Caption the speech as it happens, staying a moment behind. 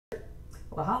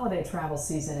Well, the holiday travel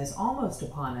season is almost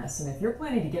upon us, and if you're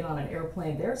planning to get on an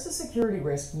airplane, there's a security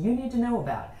risk you need to know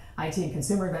about. IT and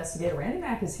consumer investigator Randy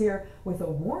Mack is here with a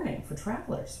warning for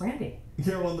travelers. Randy.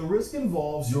 Carolyn, the risk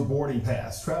involves your boarding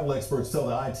pass. Travel experts tell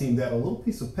the I-Team that a little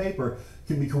piece of paper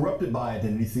can be corrupted by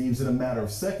identity thieves in a matter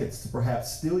of seconds to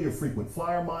perhaps steal your frequent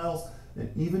flyer miles and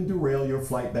even derail your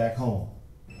flight back home.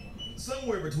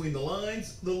 Somewhere between the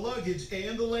lines, the luggage,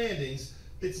 and the landings,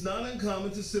 it's not uncommon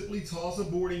to simply toss a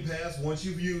boarding pass once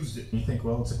you've used it. You think,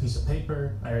 well, it's a piece of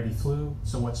paper, I already flew,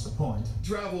 so what's the point?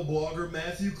 Travel blogger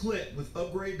Matthew Klint with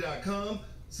Upgrade.com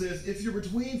says if you're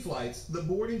between flights, the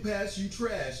boarding pass you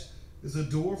trashed is a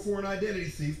door for an identity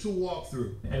thief to walk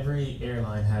through. Every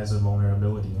airline has a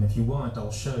vulnerability, and if you want,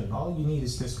 I'll show you. All you need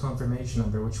is this confirmation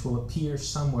number, which will appear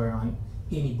somewhere on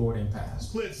any boarding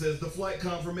pass. Klint says the flight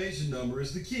confirmation number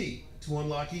is the key to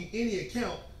unlocking any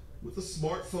account with a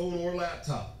smartphone or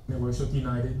laptop. It works with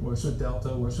United, works with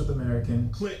Delta, works with American.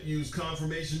 Klint used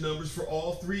confirmation numbers for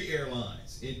all three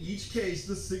airlines. In each case,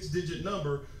 the 6-digit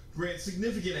number grants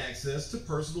significant access to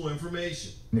personal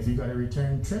information. And if you've got a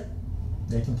return trip,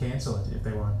 they can cancel it if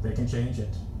they want. They can change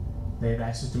it. They have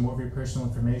access to more of your personal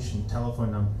information,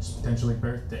 telephone numbers, potentially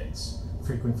birth dates,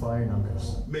 frequent flyer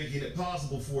numbers. Making it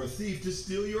possible for a thief to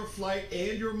steal your flight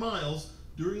and your miles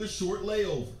during a short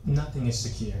layover. Nothing is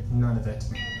secure, none of it.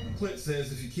 Klint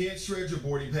says if you can't shred your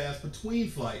boarding pass between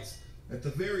flights, at the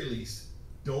very least,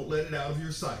 don't let it out of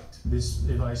your sight. This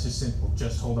advice is simple,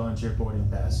 just hold on to your boarding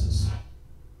passes.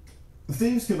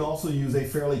 Thieves can also use a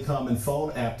fairly common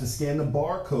phone app to scan the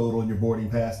barcode on your boarding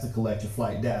pass to collect your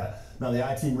flight data. Now, the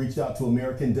I-Team reached out to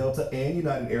American, Delta, and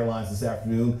United Airlines this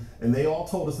afternoon, and they all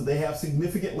told us that they have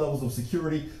significant levels of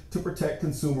security to protect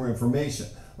consumer information.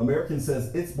 American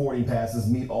says its boarding passes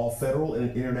meet all federal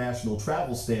and international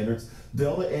travel standards.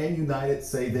 Delta and United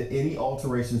say that any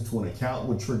alterations to an account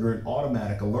would trigger an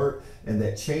automatic alert and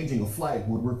that changing a flight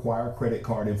would require credit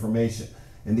card information.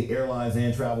 And the airlines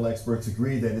and travel experts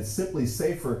agree that it's simply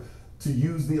safer to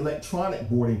use the electronic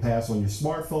boarding pass on your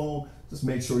smartphone. Just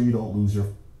make sure you don't lose your